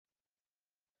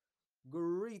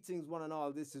Greetings, one and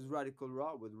all. This is Radical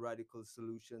Raw with Radical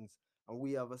Solutions, and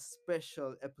we have a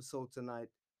special episode tonight.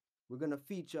 We're going to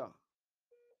feature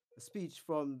a speech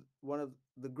from one of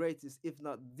the greatest, if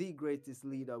not the greatest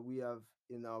leader we have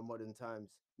in our modern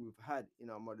times, we've had in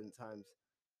our modern times,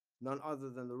 none other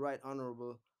than the Right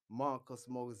Honorable Marcus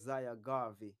Mosiah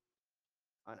Garvey.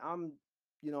 And I'm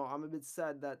a bit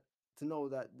sad that to know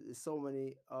that so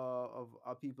many of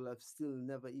our people have still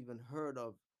never even heard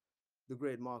of the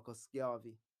great Marcus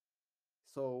Garvey.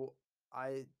 So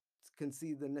I can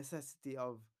see the necessity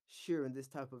of sharing this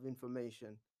type of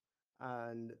information,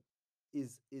 and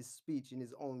his speech in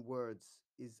his own words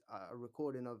is a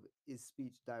recording of his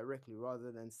speech directly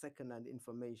rather than secondhand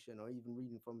information or even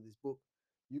reading from this book.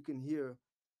 You can hear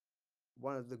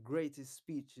one of the greatest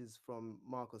speeches from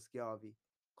Marcus Garvey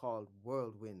called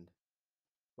Whirlwind.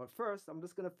 But first, I'm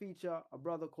just going to feature a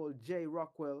brother called Jay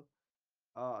Rockwell,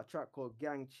 a track called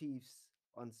Gang Chiefs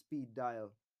on Speed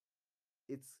Dial.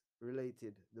 It's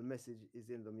related. The message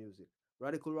is in the music.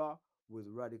 Radical Raw with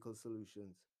Radical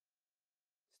Solutions.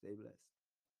 Stay blessed.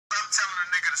 I'm telling a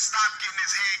nigga to stop getting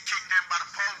his head kicked in by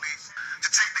the police, to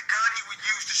take the gun he would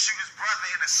use to shoot his brother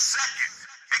in a second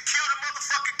and kill the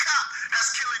motherfucking cop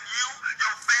that's killing you,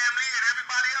 your family, and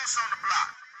everybody else on the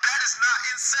block. That is not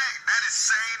insane. That is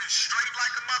sane and straight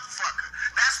like a motherfucker.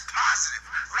 That's positive,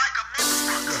 like a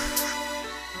motherfucker.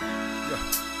 Yeah.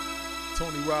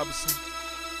 Tony Robinson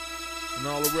and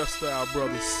all the rest of our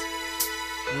brothers.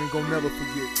 We ain't gonna never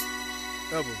forget,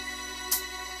 ever,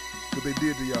 what they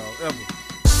did to y'all, ever.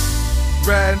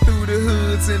 Riding through the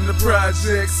hoods in the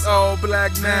projects, all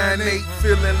black 9-8,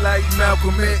 feeling like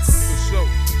Malcolm X. For sure.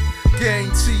 Gang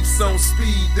chiefs on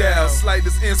speed dial,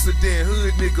 slightest incident,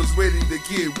 hood niggas ready to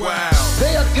get wild.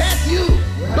 They attack you,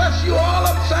 bust you all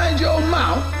upside your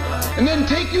mouth, and then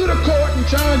take you to court and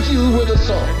charge you with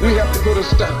assault. We have to put a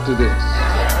stop to this.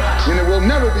 And it will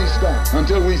never be stopped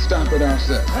until we stop it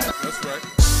ourselves. That's right.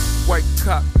 White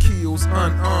cop kills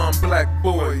unarmed black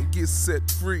boy, gets set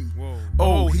free. Whoa.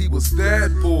 Oh, he was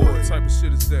that boy. What type of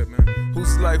shit is that, man?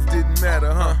 Whose life didn't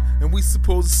matter, huh? And we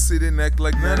supposed to sit and act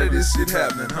like none of this shit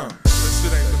happening, huh? That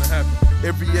shit ain't gonna happen.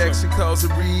 Every action causes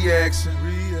a reaction.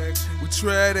 We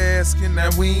tried asking,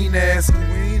 now we ain't asking.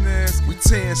 We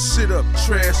tearing shit up,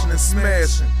 trashing and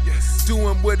smashing. Yes.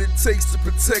 Doing what it takes to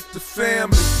protect the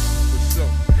family. For sure.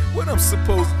 What I'm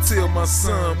supposed to tell my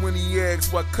son when he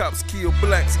asks why cops kill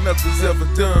blacks, nothing's ever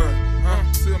done? Huh?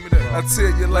 Tell me that. I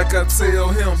tell you like I tell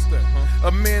him.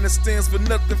 A man that stands for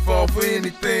nothing, fall for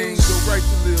anything. So right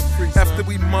to live free. After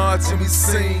we march and we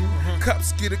sing,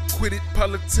 cops get acquitted,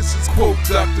 politicians quote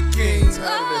Dr. King.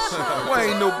 Why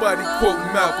ain't nobody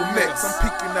quoting Malcolm X? I'm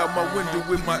peeking out my window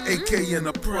with my AK in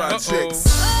the projects.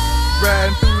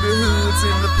 Riding through the hoods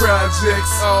in the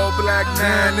projects, all black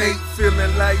 9-8,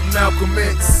 feeling like Malcolm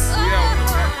X.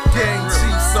 Gang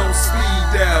chiefs on speed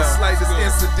dial, slightest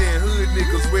incident, hood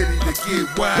niggas ready to get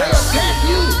wild. They attack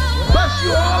you, bust you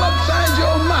all upside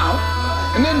your mouth,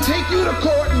 and then take you to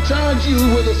court and charge you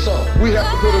with assault. We have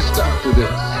to put a stop to this.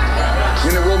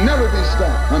 And it will never be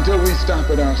stopped until we stop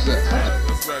it ourselves.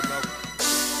 That's right, Malcolm.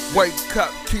 White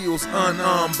cop kills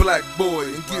unarmed black boy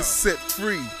and gets set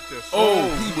free. Oh,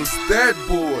 he was that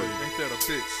boy. Ain't that a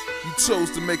bitch? You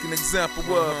chose to make an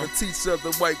example of and teach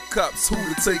other white cops who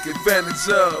to take advantage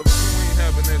of. We ain't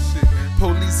having that shit, man.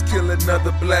 Police kill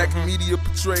another black. Media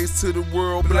portrays to the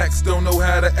world blacks don't know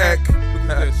how to act. Look at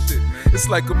that shit, man. It's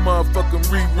like a motherfucking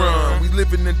rerun. We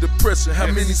living in depression. How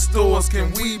many stores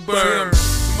can we burn?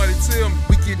 Somebody tell me.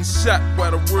 We getting shot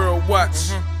while the world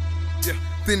watch. Yeah.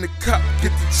 Then the cop get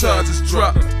the charges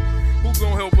dropped. Who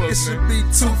gon' help us? It should be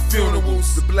 2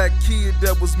 funerals. The black kid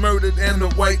that was murdered and the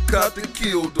white cop that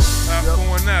killed him.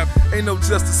 Ain't no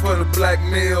justice for the black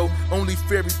male. Only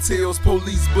fairy tales,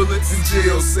 police bullets, and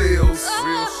jail cells.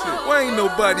 Real shit. Why ain't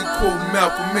nobody quoting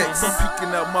Malcolm X? I'm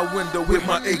peeking out my window with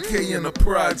my AK in the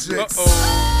projects.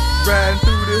 Riding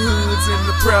through the hoods in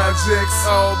the projects,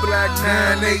 all black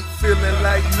 9-8, feeling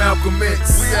like Malcolm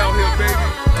X. We out here, baby.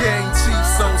 Gang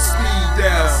chiefs on speed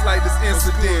dial, slightest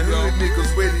incident, hood niggas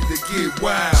ready to get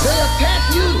wild. They attack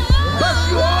you, bust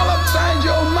you all upside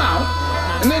your mouth,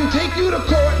 and then take you to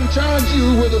court and charge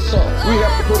you with assault. We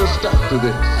have to put a stop to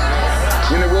this.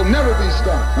 And it will never be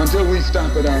stopped until we stop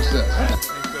it ourselves.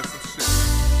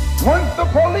 Once the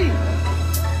police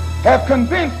have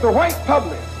convinced the white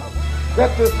public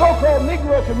that the so-called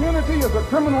Negro community is a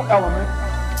criminal element,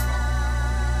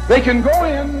 they can go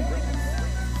in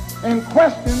and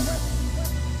question,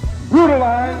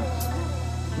 brutalize,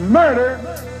 murder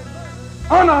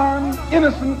unarmed,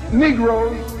 innocent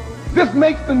Negroes. This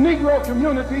makes the Negro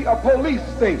community a police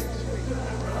state.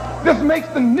 This makes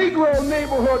the Negro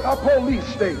neighborhood a police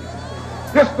state.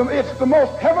 It's the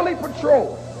most heavily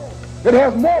patrolled. It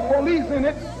has more police in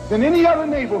it than any other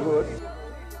neighborhood.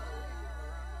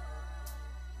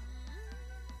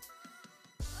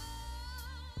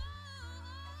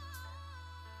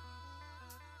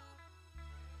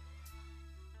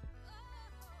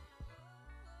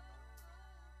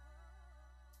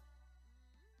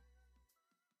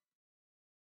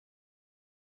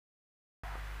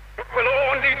 Will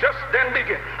only just then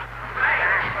begin.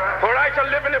 For I shall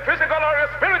live in the physical or the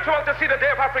spiritual to see the day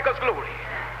of Africa's glory.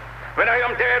 When I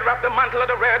am dead, wrap the mantle of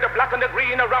the red, the black, and the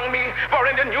green around me, for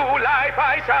in the new life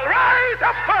I shall rise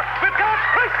up with God's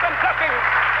grace and blessings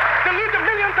to lead the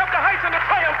millions up the heights and the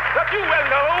triumph that you well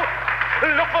know.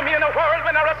 Look for me in a world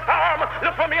when there is storm.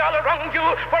 Look for me all around you,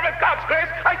 for with God's grace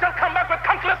I shall come back with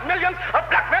countless millions of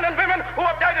black men and women who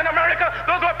have died in America,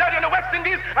 those who have died in the West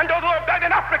Indies, and those who have died in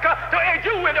Africa to aid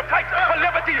you in the fight for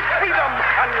liberty, freedom,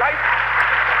 and life.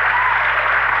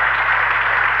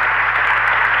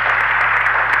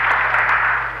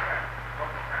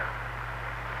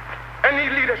 Any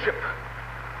leadership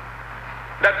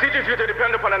that teaches you to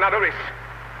depend upon another race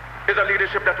is a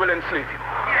leadership that will enslave you.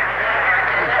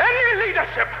 Any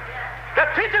leadership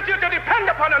that teaches you to depend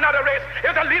upon another race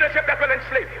is a leadership that will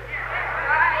enslave you.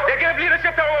 They gave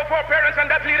leadership to our foreparents, and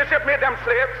that leadership made them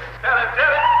slaves.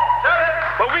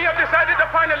 But we have decided to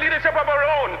find a leadership of our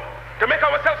own to make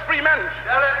ourselves free men.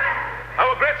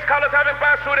 Our great scholars, having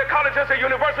passed through the colleges and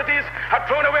universities, have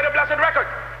thrown away the blessed record.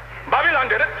 Babylon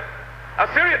did it.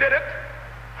 Assyria did it.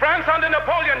 France under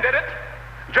Napoleon did it.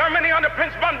 Germany under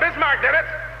Prince von Bismarck did it.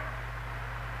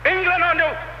 England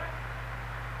under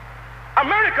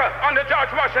America under George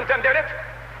Washington did it.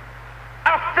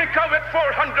 Africa with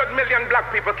 400 million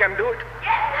black people can do it.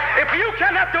 If you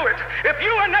cannot do it, if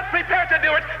you are not prepared to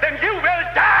do it, then you will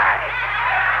die.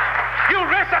 You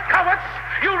race of cowards,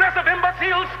 you race of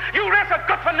imbeciles, you race of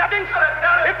good-for-nothings.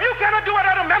 If you cannot do what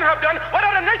other men have done, what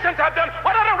other nations have done,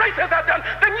 what other races have done,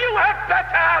 then you had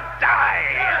better die.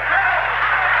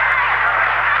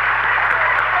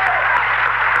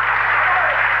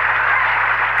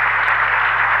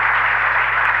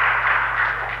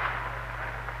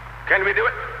 Can we do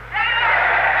it?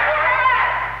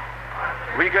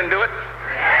 We can do it.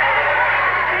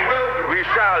 We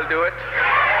shall do it.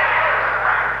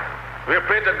 We have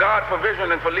prayed to God for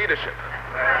vision and for leadership.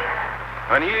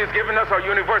 And He has given us our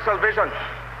universal vision.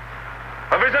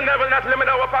 A vision that will not limit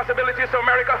our possibilities to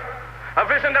America. A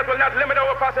vision that will not limit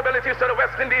our possibilities to the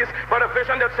West Indies, but a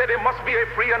vision that said there must be a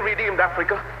free and redeemed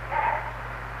Africa.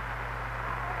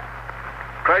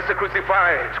 Christ the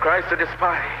crucified, Christ the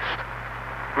despised.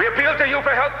 We appeal to you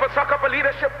for help, for succor, for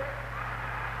leadership.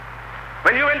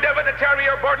 When you endeavor to carry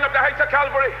your burden up the heights of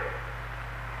Calvary,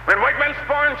 when white men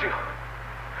spurned you,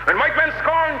 when white men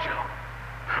scorned you,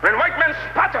 when white men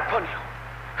spat upon you,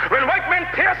 when white men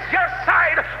pierced your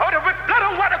side out of which blood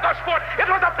and water gushed forth,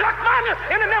 it was a black man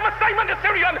in the name of Simon the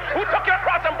Syrian who took your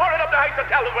cross and bore it up the heights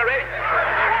of Calvary.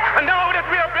 And now that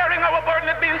we are bearing our burden,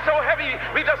 it being so heavy,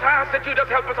 we just ask that you just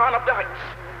help us on up the heights.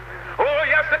 Oh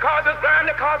yes, the cause is grand,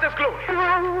 the cause is glorious.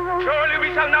 Surely we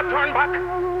shall not turn back.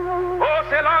 Oh,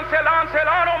 sail on, sail on, sail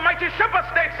on, oh mighty ship of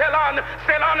state, sail on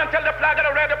until the flag of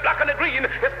the red, the black, and the green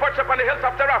is perched upon the hills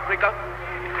of Africa.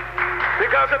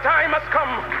 Because the time has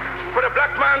come for the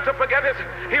black man to forget his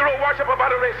hero worship of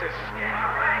other races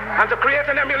and to create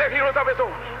and emulate heroes of his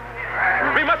own.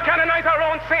 We must canonize our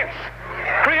own saints,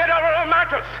 create our own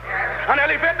martyrs, and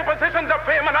elevate the positions of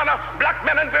fame and honor black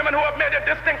men and women who have made a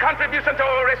distinct contribution to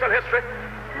our racial history.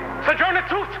 Sojourner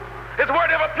Truth is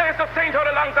worthy of a place of sainthood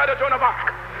alongside of Joan of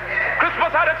Arc.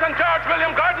 Crispus Attucks and George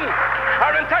William Gordon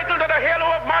are entitled to the halo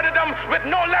of martyrdom with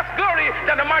no less glory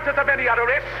than the martyrs of any other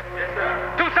race.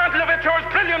 Toussaint Louverture's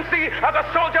brilliancy as a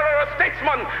soldier or a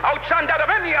statesman outshone that of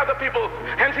any other people.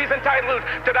 Hence he's entitled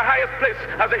to the highest place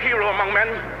as a hero among men.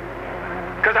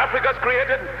 Because Africa's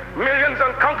created millions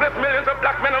and countless millions of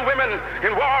black men and women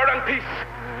in war and peace,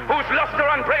 whose luster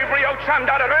and bravery outshone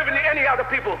that of any other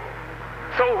people.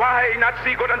 So why not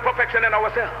see good and perfection in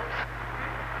ourselves?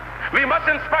 We must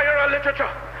inspire our literature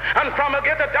and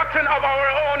promulgate the doctrine of our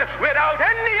own without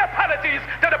any apologies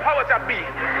to the powers that be.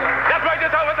 That's right,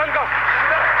 it's ours and God.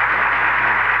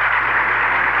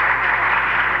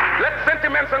 Let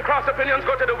sentiments and cross opinions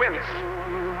go to the winds.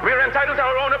 We are entitled to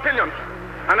our own opinion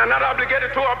and are not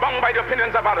obligated to or bound by the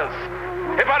opinions of others.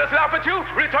 If others laugh at you,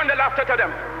 return the laughter to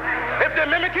them. If they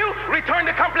mimic you, return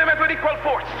the compliment with equal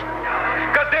force.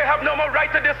 Because they have no more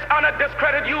right to dishonor,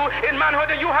 discredit you in manhood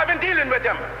than you have in dealing with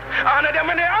them. Honor them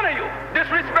when they honor you.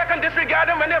 Disrespect and disregard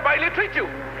them when they vilely treat you.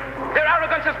 Their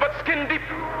arrogance is but skin deep,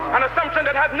 an assumption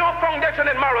that has no foundation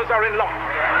in morals or in law.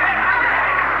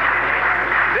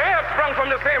 They have sprung sprung from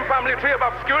the same family tree of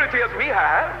obscurity as we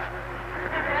have.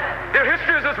 Their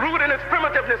history is as rude in its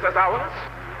primitiveness as ours.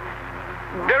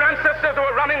 Their ancestors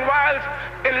were running wild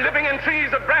in living in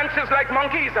trees of branches like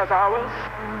monkeys as ours.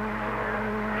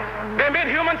 They made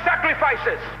human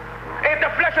sacrifices, ate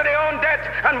the flesh of their own dead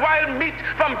and wild meat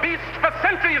from beasts for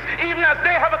centuries, even as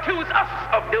they have accused us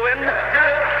of doing.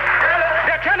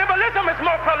 Their cannibalism is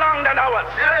more prolonged than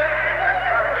ours.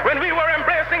 When we were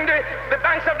embracing the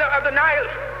banks of the Nile,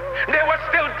 they were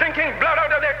still drinking blood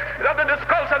out of the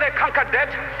skulls of their conquered dead.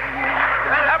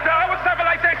 After our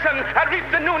civilization had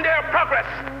reached the noonday of progress,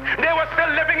 they were still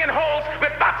living in holes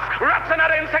with bats, rats, and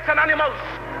other insects and animals.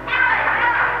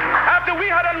 After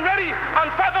we had already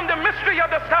unfathomed the mystery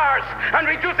of the stars and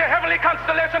reduced the heavenly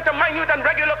constellation to minute and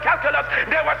regular calculus,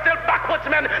 there were still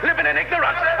backwoodsmen living in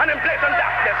ignorance and in blatant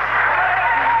darkness.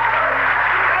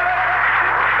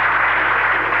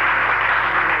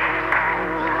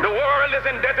 The world is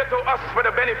indebted to us for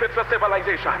the benefits of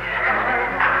civilization.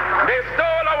 They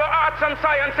stole our arts and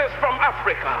sciences from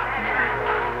Africa.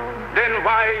 Then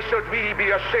why should we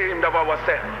be ashamed of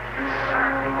ourselves?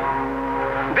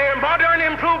 Their modern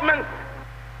improvement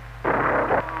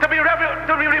to be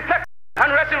reflected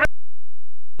and resurrected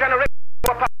generation.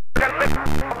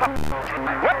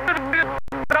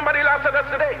 Somebody laughs at us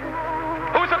today.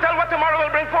 Who's to tell what tomorrow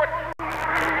will bring forth?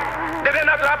 Did they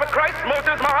not laugh at Christ,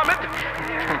 Moses, Muhammad?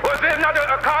 Was there not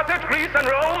a Carthage, Greece, and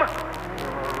Rome?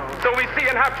 So we see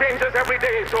and have changes every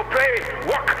day. So pray,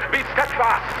 work, be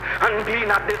steadfast, and be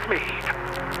not dismayed.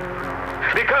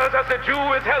 Because as the Jew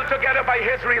is held together by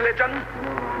his religion,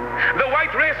 the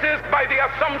white race is by the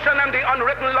assumption and the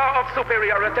unwritten law of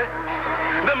superiority,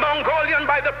 the Mongolian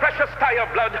by the precious tie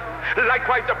of blood,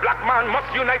 likewise the black man must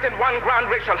unite in one grand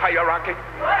racial hierarchy.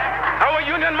 Our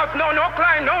union must know no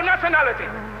clime, no nationality,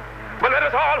 but let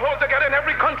us all hold together in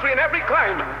every country, in every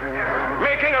clime,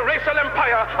 making a racial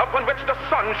empire upon which the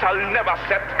sun shall never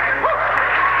set.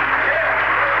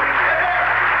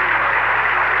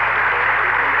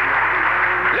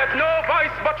 Let no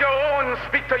voice but your own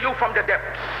speak to you from the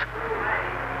depths.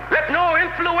 Let no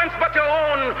influence but your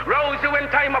own rouse you in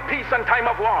time of peace and time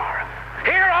of war.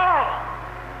 Hear all,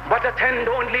 but attend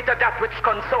only to that which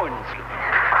concerns you.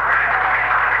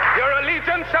 Your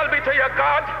allegiance shall be to your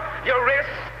God, your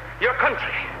race, your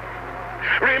country.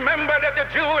 Remember that the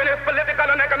Jew in his political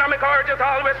and economic urge is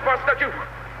always first a Jew.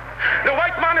 The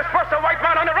white man is first a white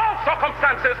man under all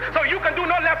circumstances, so you can do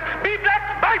no less. Be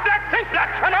black, buy black, think black,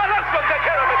 and all else will take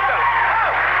care of itself.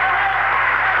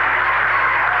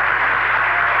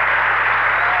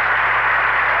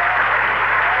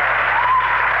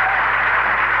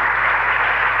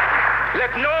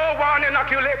 Let no one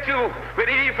inoculate you with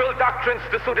evil doctrines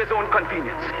to suit his own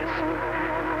conveniences.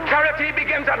 Charity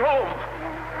begins at home.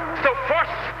 So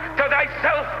first to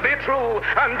thyself be true,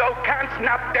 and thou canst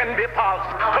not then be false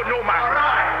to no man.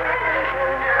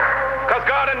 Because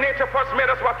God and nature first made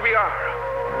us what we are.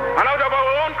 And out of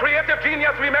our own creative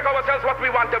genius, we make ourselves what we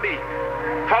want to be.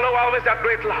 Follow always that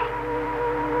great law.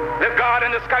 Let God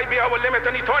and the sky be our limit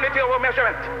and eternity our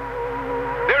measurement.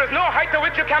 There is no height to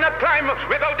which you cannot climb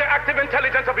without the active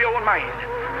intelligence of your own mind.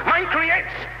 Mind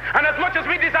creates, and as much as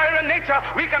we desire in nature,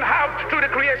 we can have through the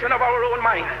creation of our own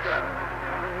minds.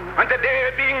 And today,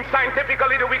 being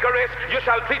scientifically the weaker race, you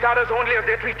shall treat others only as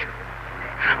they treat you.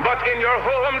 But in your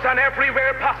homes and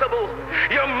everywhere possible,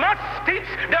 you must teach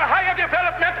the higher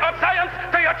development of science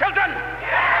to your children.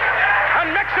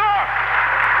 And make sure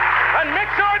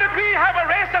that we have a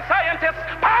race of scientists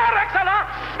par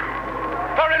excellence.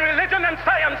 For in religion and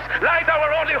science lies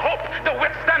our only hope to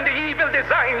withstand the evil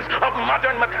designs of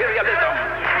modern materialism.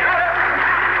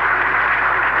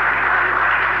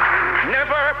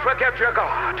 Never forget your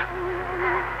God.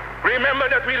 Remember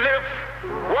that we live,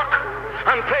 work,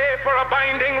 and pray for a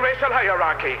binding racial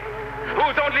hierarchy,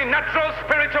 whose only natural,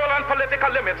 spiritual, and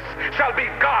political limits shall be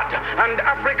God and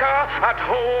Africa at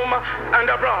home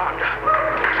and abroad.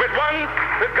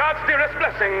 With God's dearest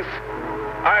blessings,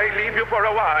 I leave you for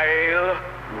a while.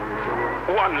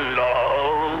 One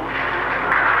love.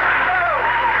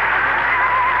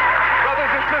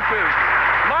 Brothers and sisters,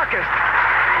 Marcus,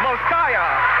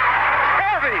 Mosiah,